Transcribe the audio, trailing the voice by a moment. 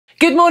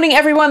Good morning,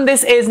 everyone.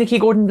 This is Nikki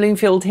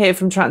Gordon-Bloomfield here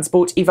from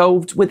Transport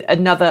Evolved with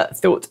another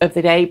thought of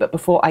the day. But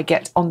before I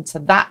get onto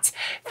that,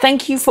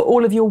 thank you for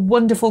all of your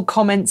wonderful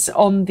comments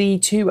on the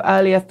two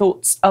earlier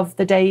thoughts of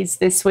the days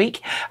this week.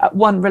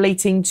 One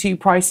relating to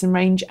price and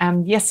range,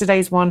 and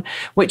yesterday's one,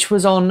 which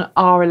was on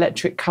are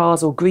electric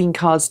cars or green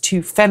cars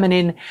too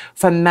feminine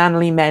for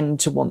manly men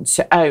to want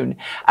to own.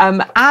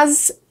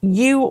 As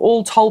you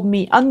all told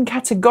me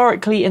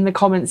uncategorically in the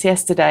comments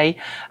yesterday,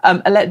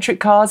 electric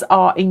cars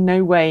are in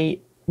no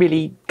way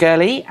really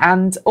girly,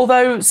 and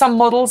although some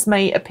models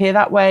may appear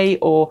that way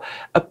or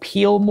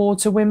appeal more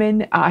to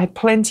women, I had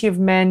plenty of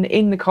men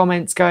in the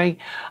comments going,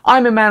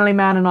 I'm a manly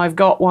man and I've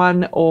got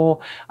one,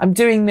 or I'm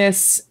doing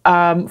this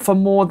for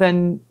more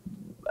than,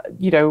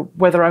 you know,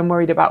 whether I'm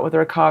worried about whether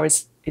a car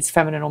is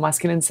feminine or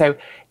masculine. So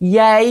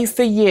yay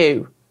for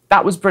you.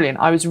 That was brilliant.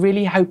 I was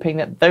really hoping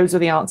that those are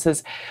the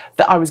answers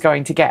that I was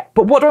going to get.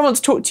 But what do I want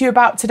to talk to you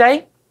about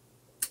today?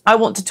 I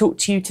want to talk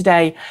to you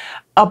today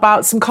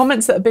about some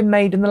comments that have been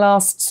made in the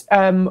last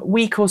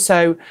week or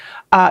so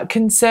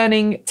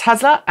concerning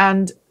Tesla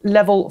and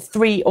level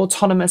 3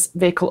 autonomous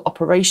vehicle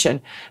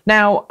operation.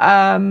 Now,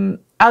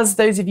 as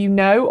those of you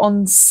know,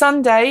 on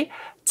Sunday,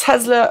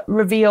 Tesla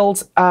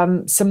revealed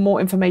some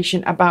more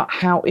information about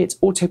how its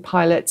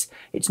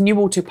new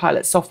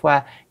autopilot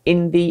software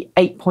in the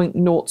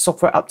 8.0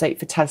 software update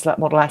for Tesla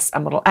Model S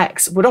and Model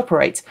X would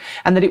operate,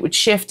 and that it would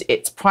shift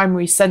its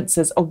primary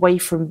sensors away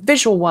from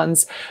visual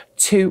ones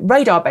to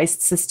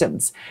radar-based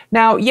systems.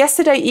 Now,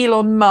 yesterday,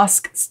 Elon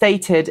Musk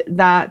stated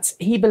that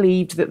he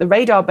believed that the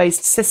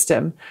radar-based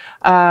system,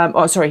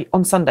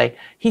 on Sunday,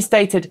 he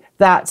stated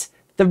that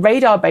the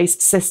radar-based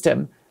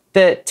system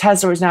that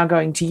Tesla is now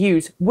going to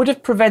use would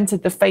have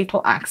prevented the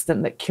fatal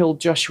accident that killed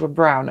Joshua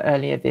Brown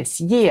earlier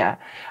this year,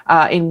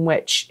 in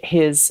which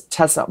his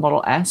Tesla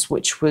Model S,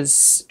 which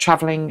was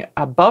traveling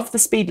above the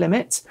speed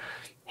limit,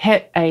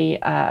 hit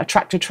a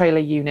tractor trailer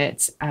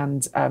unit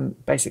and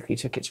basically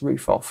took its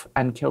roof off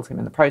and killed him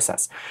in the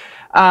process.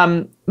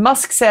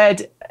 Musk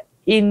said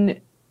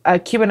in a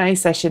Q&A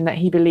session that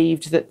he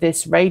believed that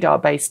this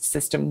radar-based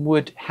system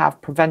would have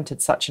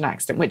prevented such an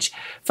accident, which,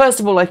 first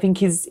of all, I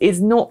think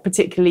is not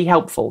particularly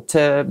helpful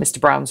to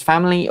Mr. Brown's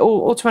family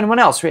or to anyone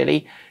else,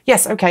 really.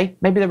 Yes, okay,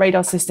 maybe the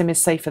radar system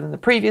is safer than the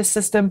previous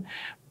system,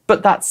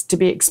 but that's to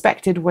be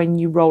expected when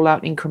you roll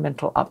out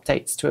incremental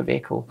updates to a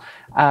vehicle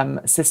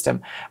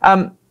system.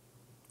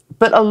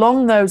 But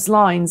along those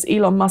lines,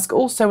 Elon Musk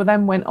also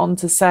then went on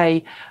to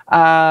say,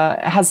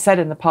 has said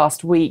in the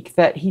past week,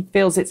 that he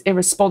feels it's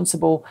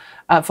irresponsible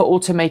for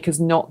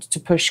automakers not to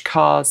push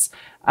cars,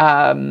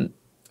 to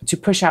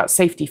push out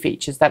safety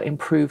features that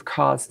improve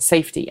cars'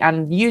 safety,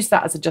 and use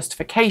that as a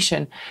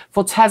justification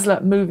for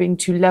Tesla moving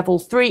to level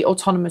 3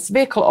 autonomous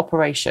vehicle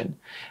operation,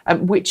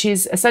 which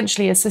is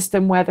essentially a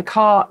system where the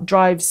car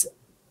drives,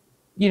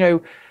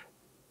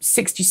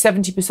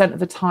 60–70% of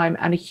the time,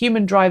 and a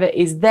human driver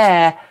is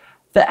there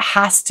that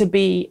has to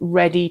be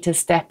ready to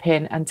step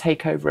in and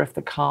take over if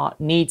the car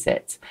needs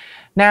it.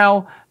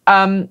 Now,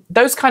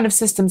 those kind of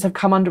systems have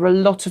come under a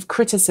lot of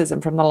criticism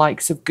from the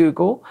likes of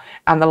Google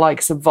and the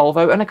likes of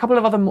Volvo and a couple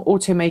of other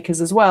automakers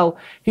as well,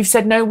 who've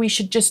said, no, we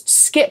should just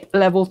skip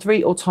level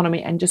 3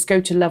 autonomy and just go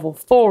to level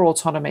 4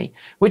 autonomy,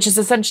 which is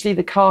essentially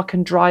the car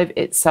can drive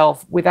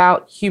itself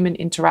without human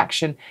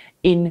interaction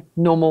in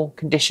normal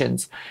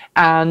conditions.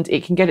 And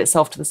it can get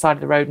itself to the side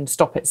of the road and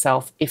stop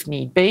itself if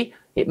need be.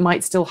 It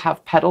might still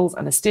have pedals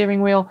and a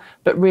steering wheel,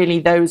 but really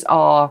those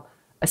are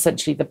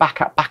essentially the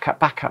backup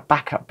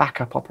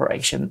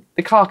operation.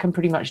 The car can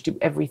pretty much do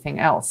everything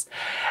else.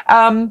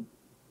 And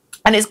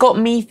it's got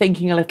me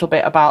thinking a little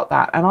bit about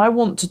that. And I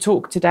want to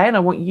talk today, and I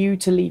want you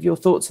to leave your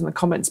thoughts in the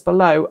comments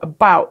below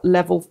about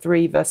level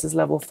 3 versus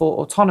level 4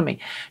 autonomy.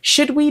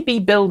 Should we be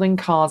building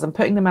cars and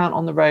putting them out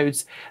on the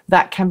roads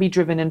that can be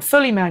driven in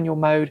fully manual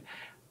mode,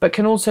 but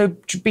can also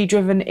be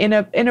driven in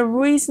a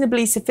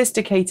reasonably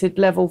sophisticated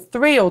level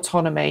 3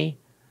 autonomy,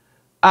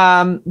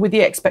 with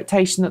the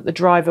expectation that the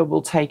driver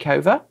will take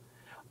over?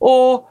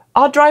 Or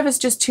are drivers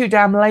just too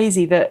damn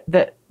lazy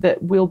that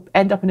we'll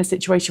end up in a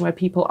situation where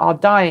people are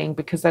dying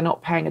because they're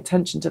not paying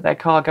attention to their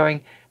car,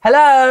 going,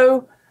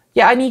 hello,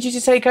 yeah, I need you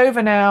to take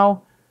over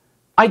now?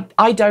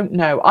 I don't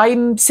know.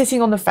 I'm sitting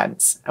on the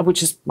fence,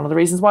 which is one of the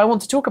reasons why I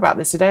want to talk about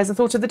this today as a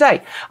thought of the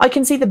day. I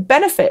can see the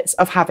benefits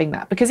of having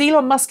that, because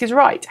Elon Musk is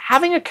right.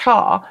 Having a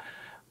car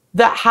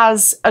that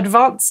has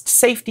advanced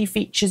safety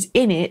features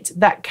in it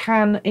that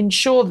can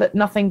ensure that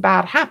nothing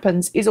bad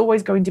happens is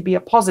always going to be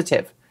a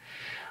positive.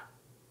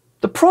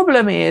 The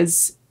problem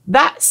is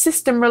that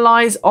system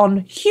relies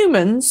on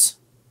humans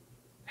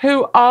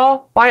who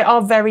are, by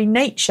our very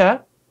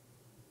nature,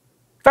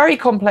 very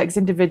complex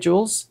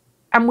individuals,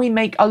 and we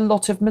make a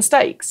lot of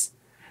mistakes.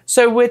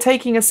 So we're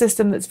taking a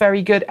system that's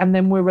very good and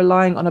then we're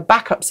relying on a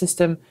backup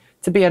system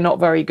to be a not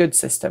very good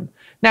system.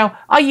 Now,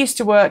 I used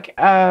to work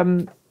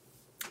in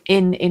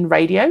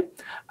radio,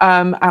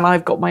 and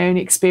I've got my own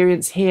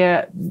experience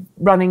here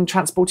running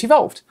Transport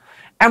Evolved.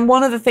 And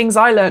one of the things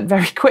I learned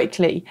very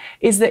quickly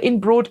is that in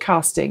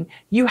broadcasting,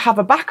 you have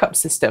a backup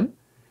system.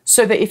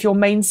 so that if your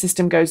main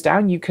system goes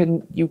down, you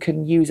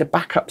can use a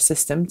backup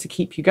system to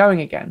keep you going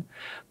again.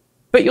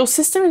 But your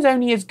system is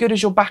only as good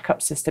as your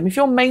backup system. If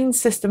your main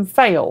system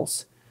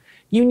fails,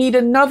 you need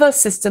another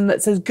system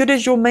that's as good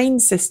as your main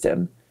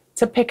system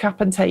to pick up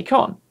and take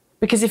on.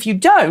 Because if you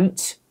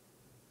don't,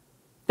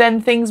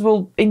 then things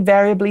will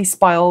invariably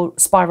spiral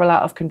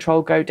out of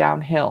control, go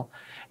downhill.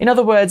 In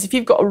other words, if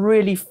you've got a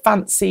really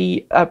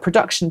fancy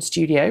production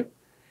studio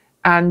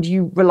and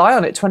you rely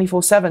on it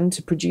 24/7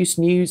 to produce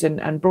news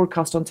and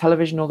broadcast on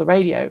television or the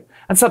radio,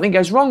 and something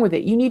goes wrong with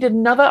it, you need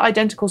another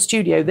identical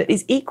studio that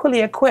is equally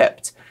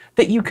equipped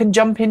that you can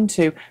jump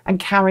into and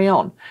carry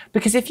on.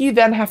 Because if you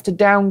then have to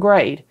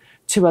downgrade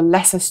to a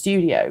lesser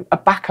studio, a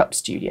backup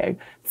studio,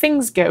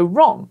 things go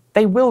wrong.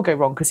 They will go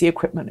wrong because the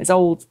equipment is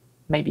old.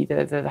 Maybe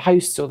the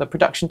hosts or the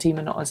production team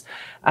are not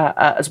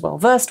as well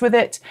versed with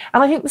it.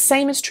 And I think the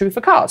same is true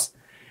for cars.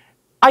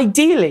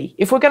 Ideally,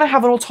 if we're going to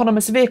have an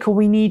autonomous vehicle,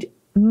 we need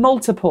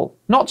multiple,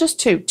 not just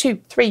two,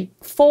 three,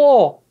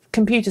 four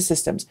computer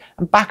systems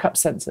and backup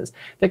sensors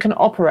that can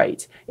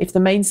operate if the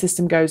main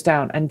system goes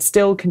down and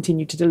still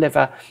continue to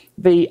deliver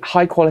the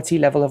high quality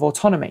level of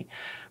autonomy.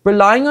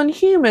 Relying on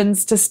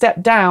humans to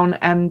step down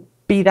and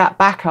be that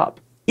backup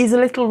is a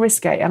little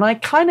risque. And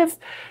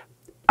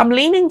I'm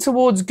leaning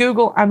towards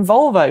Google and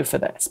Volvo for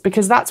this,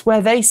 because that's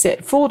where they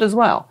sit, Ford as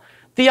well.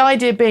 The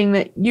idea being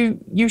that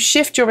you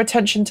shift your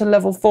attention to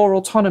level 4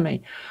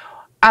 autonomy,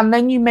 and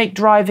then you make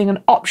driving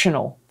an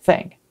optional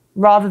thing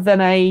rather than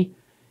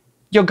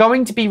you're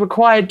going to be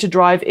required to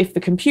drive if the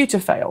computer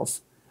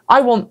fails.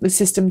 I want the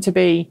system to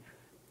be,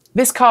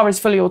 this car is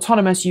fully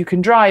autonomous, you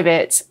can drive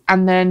it,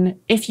 and then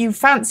if you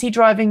fancy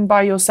driving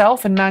by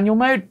yourself in manual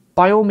mode,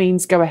 by all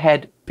means go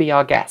ahead, be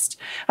our guest.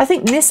 I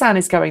think Nissan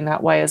is going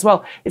that way as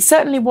well. It's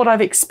certainly what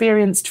I've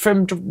experienced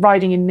from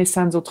riding in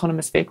Nissan's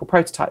autonomous vehicle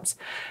prototypes.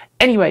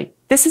 Anyway,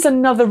 this is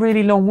another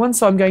really long one,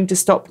 so I'm going to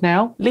stop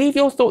now. Leave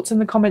your thoughts in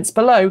the comments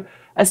below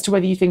as to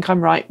whether you think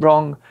I'm right,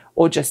 wrong,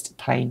 or just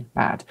plain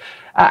mad.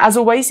 As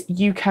always,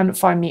 you can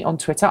find me on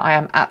Twitter. I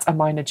am at A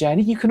Minor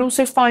Journey. You can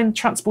also find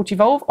Transport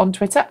Evolve on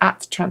Twitter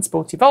at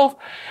Transport Evolve.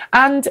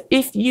 And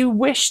if you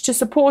wish to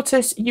support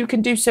us, you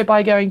can do so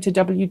by going to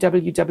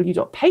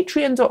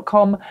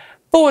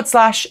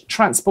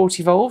www.patreon.com/Transport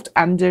Evolved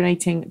and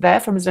donating there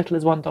from as little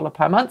as $1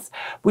 per month.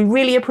 We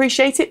really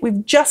appreciate it.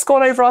 We've just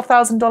gone over our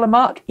 $1,000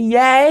 mark.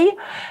 Yay!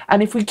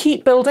 And if we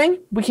keep building,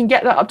 we can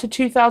get that up to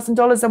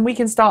 $2,000 and we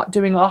can start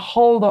doing a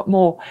whole lot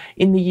more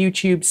in the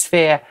YouTube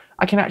sphere.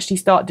 I can actually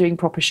start doing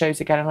proper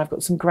shows again, and I've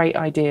got some great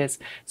ideas.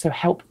 So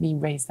help me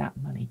raise that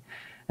money.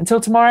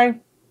 Until tomorrow,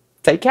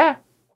 take care.